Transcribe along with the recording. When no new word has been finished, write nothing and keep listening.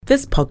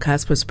This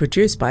podcast was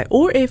produced by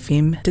OAR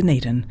FM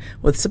Dunedin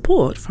with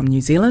support from New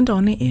Zealand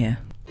On Air.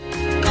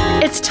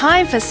 It's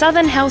time for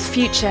Southern Health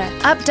Future.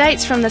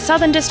 Updates from the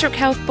Southern District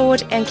Health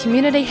Board and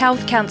Community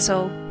Health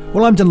Council.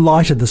 Well, I'm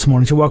delighted this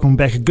morning to welcome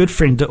back a good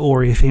friend to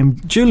OAR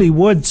FM. Julie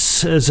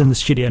Woods is in the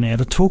studio now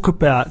to talk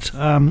about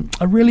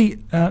a really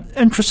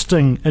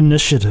interesting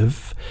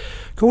initiative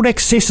called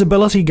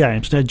Accessibility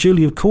Games. Now,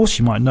 Julie, of course,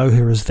 you might know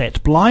her as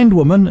that blind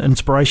woman,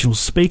 inspirational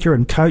speaker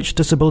and coach,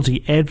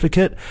 disability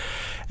advocate.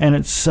 And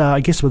it's,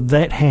 I guess, with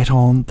that hat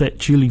on that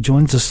Julie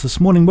joins us this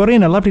morning.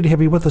 Morena, lovely to have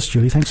you with us,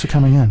 Julie. Thanks for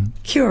coming in.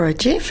 Kia ora,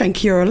 Jeff, and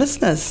kia ora,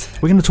 listeners.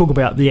 We're going to talk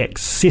about the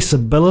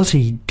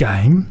Accessibility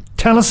Game.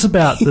 Tell us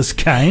about this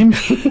game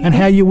and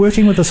how you're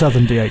working with the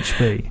Southern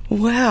DHB.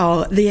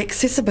 Wow, the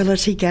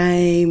Accessibility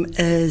Game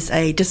is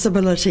a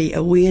disability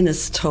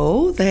awareness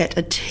tool that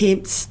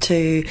attempts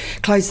to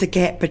close the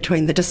gap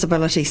between the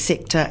disability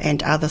sector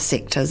and other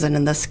sectors, and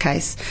in this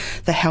case,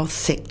 the health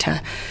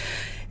sector.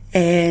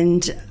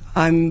 And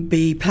I'll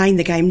be playing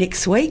the game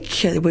next week.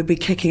 We'll be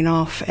kicking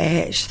off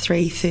at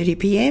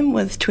 3:30pm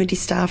with 20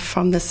 staff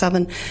from the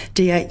Southern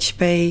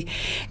DHB.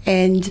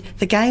 And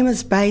the game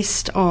is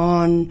based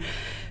on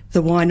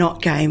the Why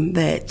Not game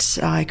that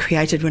I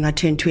created when I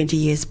turned 20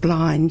 years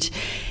blind,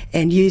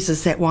 and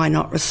uses that why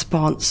not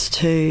response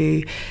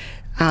to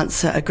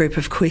answer a group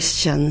of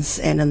questions.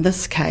 And in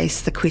this case,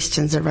 the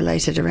questions are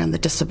related around the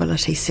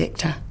disability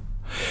sector.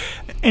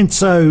 And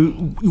so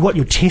what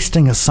you're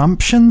testing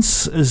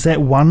assumptions, is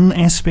that one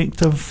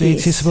aspect of the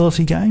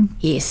Accessibility Game?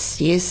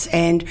 Yes,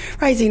 and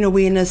raising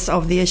awareness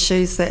of the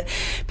issues that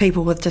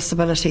people with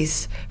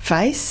disabilities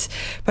face,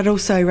 but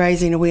also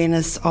raising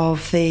awareness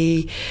of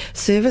the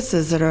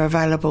services that are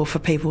available for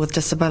people with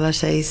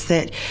disabilities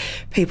that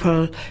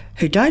people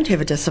who don't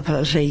have a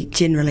disability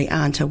generally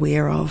aren't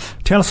aware of.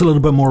 Tell us a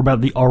little bit more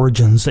about the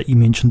origins that you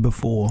mentioned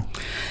before.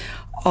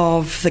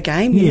 Of the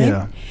game, you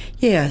mean?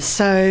 Yeah,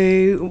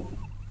 so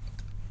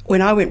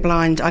when I went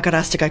blind, I got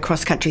asked to go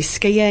cross-country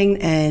skiing,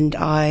 and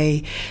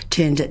I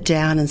turned it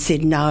down and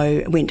said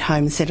no, went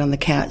home and sat on the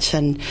couch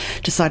and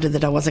decided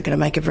that I wasn't going to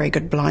make a very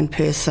good blind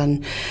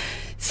person.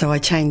 So I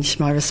changed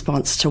my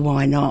response to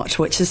why not,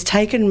 which has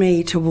taken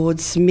me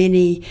towards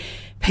many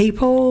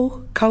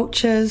people,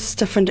 cultures,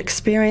 different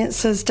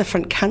experiences,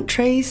 different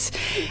countries,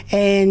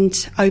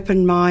 and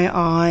opened my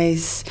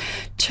eyes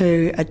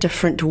to a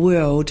different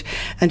world.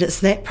 And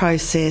it's that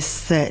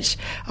process that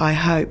I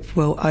hope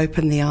will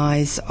open the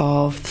eyes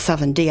of the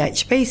Southern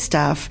DHB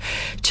staff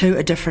to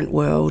a different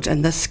world,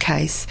 in this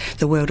case,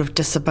 the world of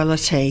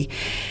disability.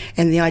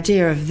 And the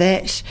idea of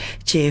that,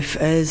 Jeff,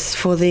 is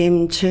for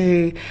them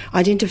to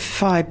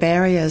identify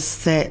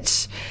barriers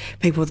that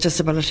people with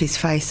disabilities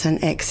face in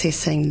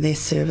accessing their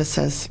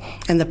services,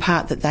 and the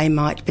part that they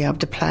might be able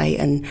to play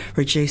in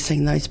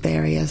reducing those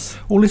barriers.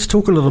 Well, let's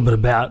talk a little bit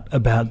about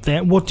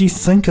that. What do you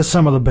think are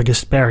some of the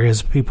biggest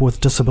barriers people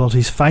with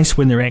disabilities face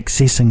when they're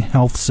accessing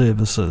health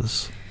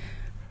services?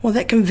 Well,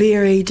 that can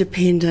vary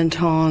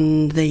dependent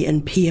on the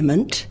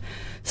impairment.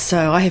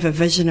 So I have a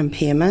vision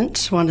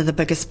impairment. One of the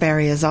biggest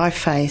barriers I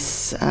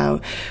face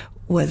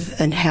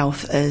in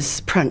health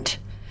is print.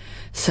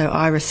 So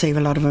I receive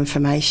a lot of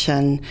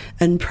information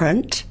in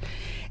print,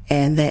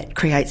 and that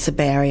creates a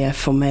barrier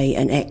for me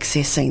in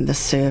accessing the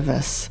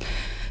service.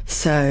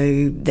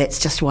 So that's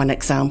just one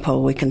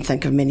example. We can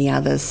think of many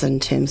others in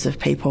terms of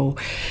people,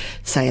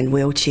 say in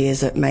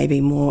wheelchairs. It may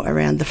be more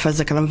around the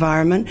physical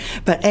environment,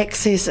 but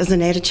access is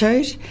an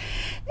attitude,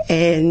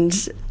 and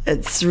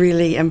it's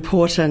really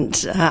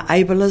important.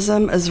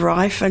 Ableism is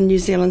rife in New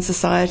Zealand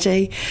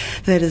society.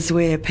 That is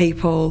where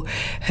people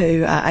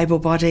who are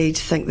able-bodied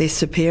think they're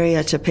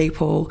superior to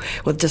people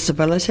with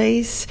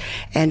disabilities.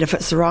 And if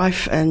it's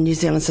rife in New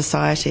Zealand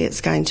society,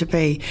 it's going to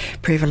be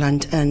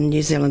prevalent in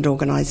New Zealand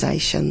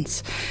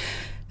organisations.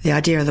 The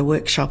idea of the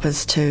workshop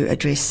is to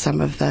address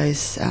some of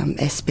those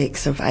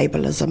aspects of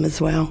ableism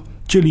as well.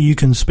 Julie, you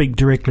can speak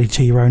directly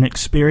to your own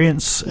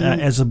experience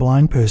as a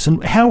blind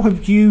person. How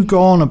have you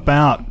gone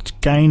about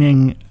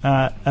gaining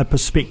a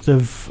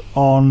perspective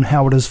on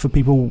how it is for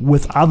people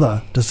with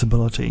other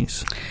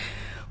disabilities?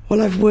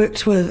 Well, I've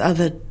worked with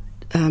other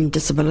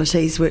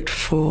disabilities, worked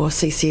for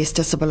CCS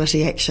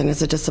Disability Action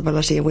as a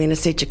disability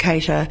awareness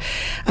educator.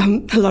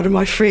 A lot of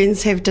my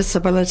friends have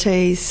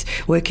disabilities,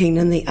 working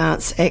in the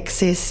arts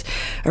access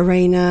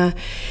arena,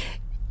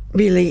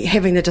 really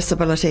having a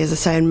disability, as I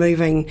say, and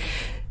moving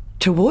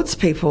towards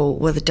people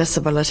with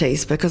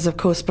disabilities, because of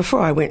course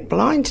before I went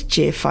blind,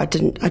 Jeff, I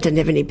didn't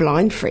have any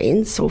blind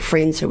friends or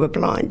friends who were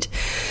blind.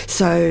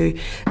 So,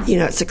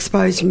 it's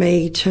exposed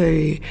me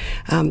to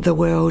the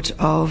world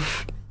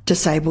of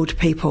disabled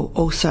people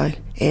also,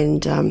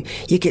 and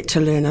you get to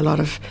learn a lot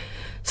of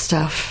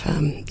stuff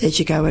as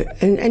you go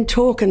and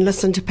talk and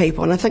listen to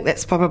people, and I think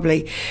that's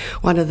probably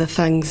one of the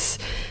things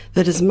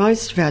that is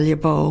most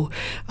valuable.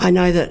 I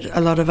know that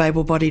a lot of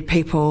able-bodied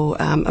people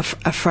are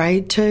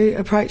afraid to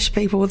approach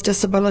people with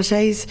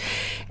disabilities,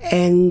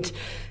 and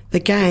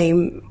the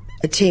game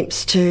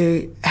attempts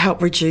to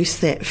help reduce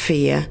that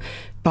fear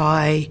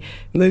by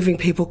moving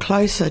people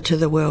closer to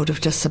the world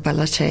of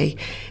disability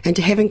and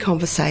to having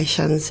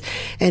conversations.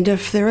 And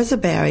if there is a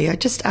barrier,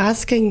 just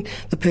asking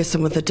the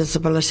person with a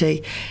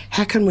disability,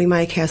 how can we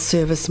make our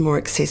service more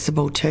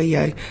accessible to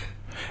you?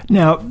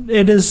 Now,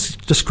 it is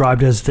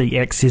described as the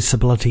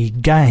accessibility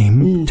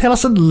game. Tell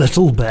us a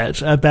little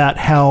bit about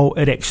how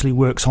it actually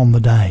works on the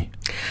day.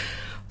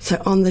 So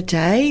on the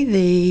day,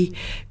 the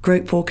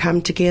group will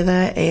come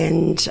together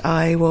and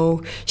I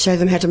will show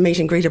them how to meet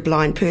and greet a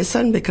blind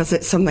person, because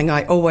it's something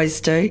I always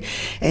do,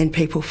 and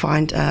people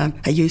find a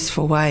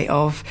useful way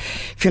of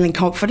feeling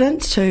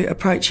confident to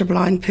approach a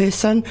blind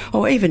person,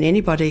 or even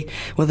anybody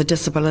with a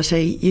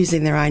disability,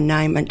 using their own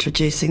name,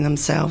 introducing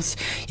themselves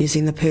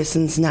using the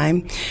person's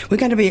name. We're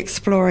going to be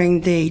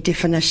exploring the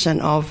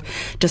definition of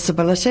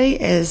disability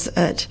as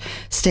it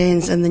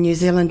stands in the New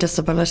Zealand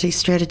Disability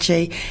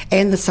Strategy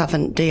and the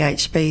Southern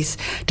DHB's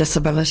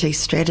disability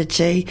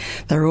strategy.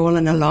 They're all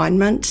in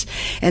alignment,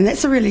 and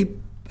that's a really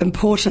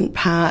important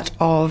part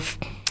of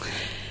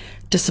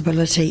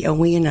disability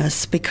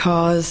awareness,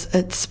 because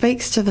it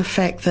speaks to the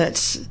fact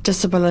that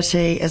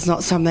disability is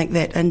not something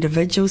that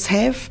individuals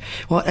have.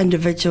 What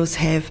individuals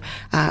have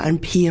are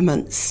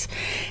impairments,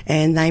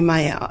 and they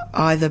may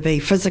either be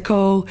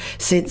physical,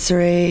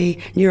 sensory,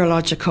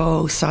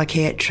 neurological,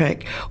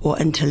 psychiatric, or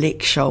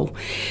intellectual.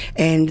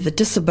 And the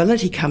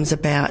disability comes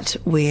about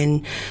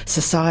when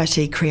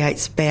society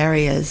creates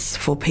barriers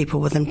for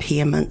people with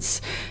impairments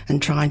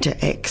and trying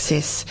to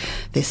access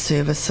their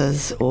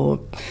services or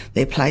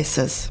their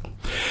places.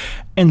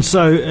 And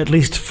so, at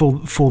least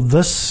for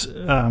this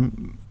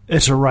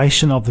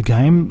iteration of the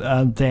game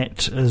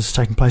that is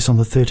taking place on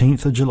the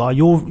 13th of July,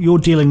 you're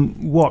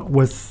dealing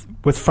with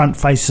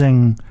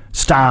front-facing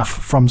staff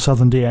from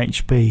Southern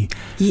DHB?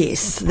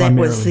 Yes, that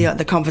was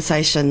the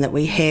conversation that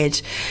we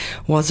had,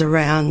 was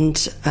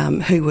around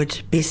who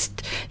would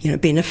best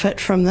benefit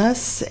from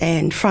this,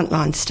 and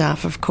frontline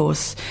staff, of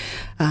course,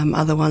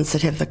 are the ones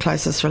that have the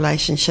closest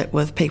relationship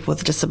with people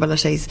with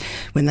disabilities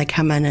when they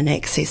come in and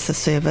access the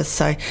service.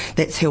 So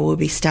that's who we'll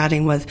be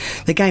starting with.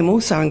 The game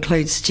also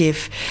includes,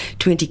 Jeff,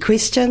 20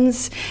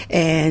 questions,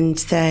 and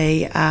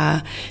they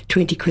are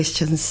 20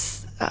 questions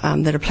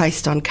that are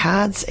placed on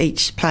cards.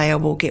 Each player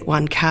will get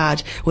one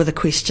card with a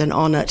question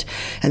on it,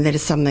 and that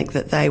is something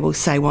that they will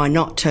say why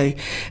not to.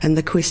 And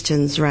the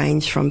questions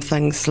range from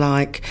things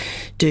like,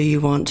 do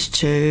you want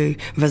to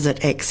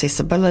visit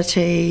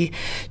accessibility?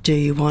 Do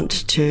you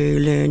want to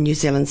learn New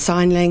Zealand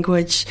Sign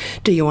Language?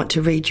 Do you want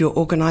to read your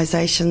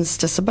organisation's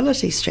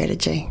disability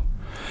strategy?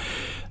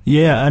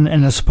 Yeah, and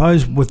I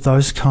suppose with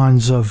those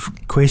kinds of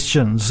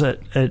questions,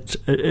 it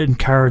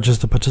encourages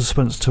the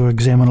participants to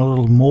examine a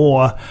little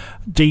more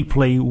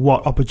deeply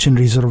what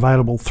opportunities are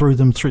available through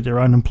them, through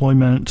their own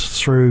employment,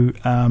 through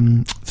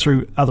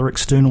other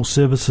external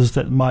services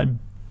that might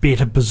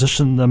better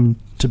position them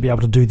to be able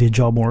to do their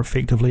job more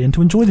effectively and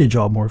to enjoy their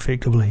job more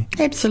effectively.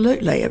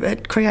 Absolutely.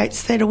 It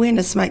creates that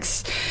awareness,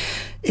 makes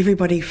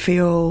everybody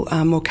feel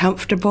more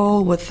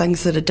comfortable with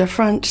things that are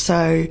different,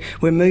 so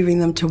we're moving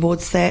them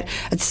towards that.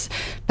 It's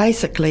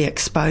basically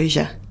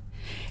exposure,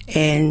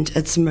 and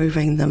it's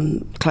moving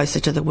them closer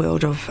to the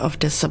world of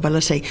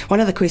disability. One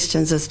of the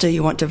questions is, do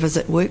you want to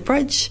visit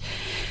Workbridge,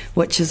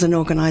 which is an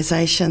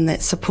organisation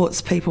that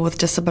supports people with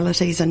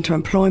disabilities into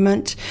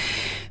employment.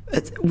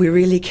 We're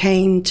really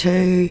keen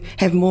to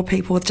have more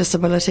people with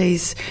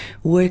disabilities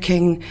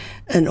working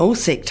in all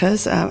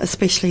sectors,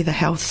 especially the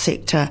health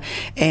sector.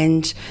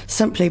 And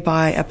simply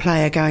by a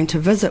player going to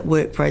visit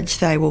Workbridge,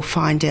 they will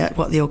find out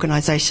what the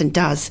organisation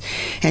does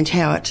and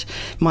how it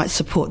might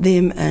support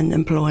them in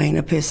employing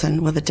a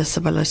person with a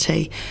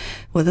disability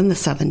within the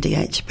Southern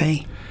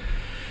DHB.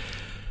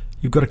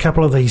 You've got a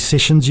couple of these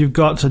sessions. You've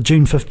got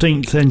June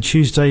 15th and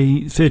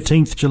Tuesday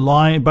 13th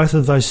July. Both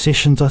of those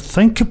sessions, I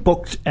think, are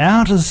booked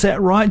out. Is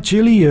that right,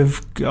 Julie?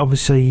 You've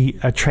obviously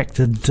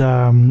attracted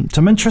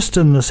some interest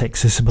in this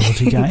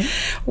accessibility game.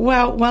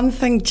 Well, one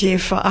thing,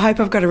 Jeff, I hope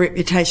I've got a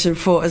reputation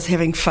for is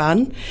having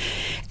fun.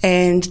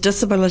 And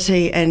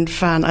disability and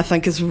fun, I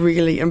think, is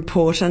really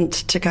important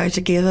to go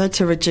together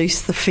to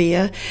reduce the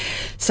fear.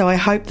 So I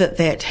hope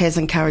that has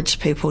encouraged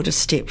people to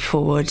step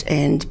forward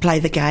and play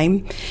the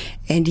game.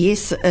 And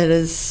yes, it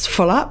is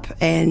full up,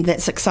 and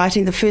that's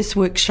exciting. The first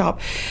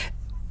workshop,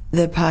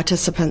 the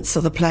participants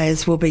or the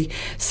players will be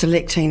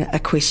selecting a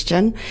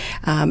question,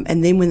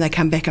 and then when they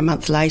come back a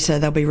month later,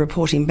 they'll be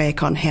reporting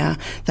back on how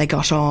they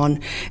got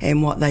on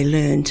and what they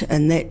learned.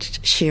 And that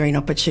sharing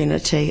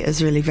opportunity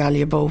is really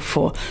valuable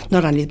for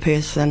not only the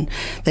person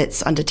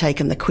that's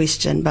undertaken the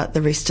question, but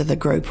the rest of the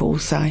group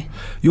also.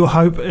 Your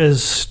hope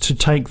is to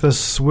take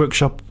this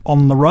workshop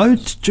on the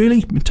road,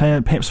 Julie,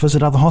 perhaps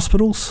visit other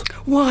hospitals?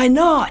 Why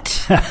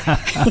not?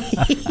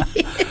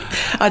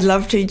 I'd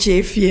love to,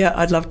 Jeff. Yeah,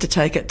 I'd love to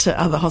take it to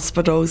other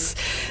hospitals.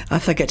 I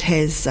think it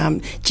has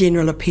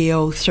general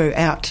appeal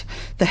throughout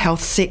the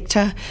health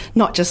sector,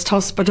 not just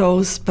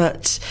hospitals,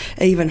 but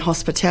even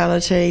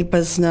hospitality,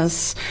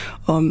 business,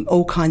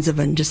 all kinds of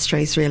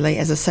industries, really.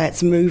 As I say,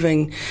 it's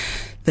moving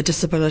the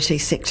disability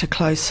sector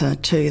closer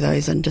to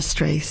those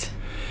industries.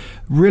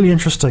 Really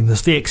interesting.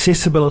 This the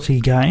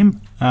accessibility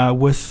game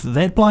with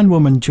that blind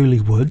woman,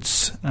 Julie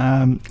Woods.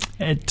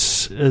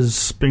 It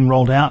is being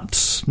rolled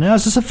out now.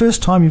 Is this the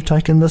first time you've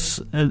taken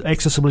this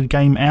accessibility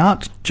game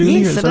out, Julie?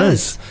 Yes, it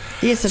is.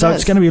 Yes, it is. So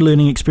it's going to be a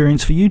learning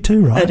experience for you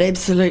too, right? It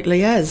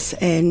absolutely is.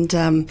 And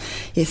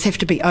yes, have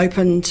to be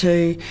open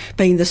to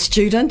being the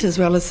student as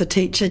well as the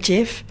teacher,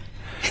 Jeff.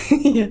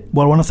 Yeah.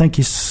 Well, I want to thank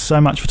you so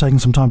much for taking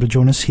some time to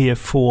join us here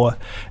for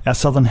our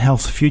Southern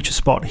Health Future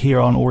Spot here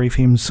on OAR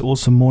FM's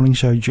Awesome Morning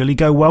Show. Julie,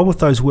 go well with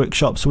those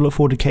workshops. We look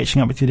forward to catching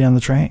up with you down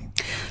the track.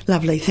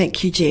 Lovely.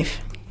 Thank you,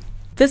 Jeff.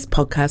 This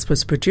podcast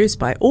was produced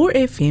by OAR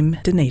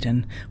FM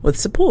Dunedin with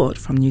support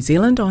from New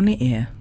Zealand On the Air.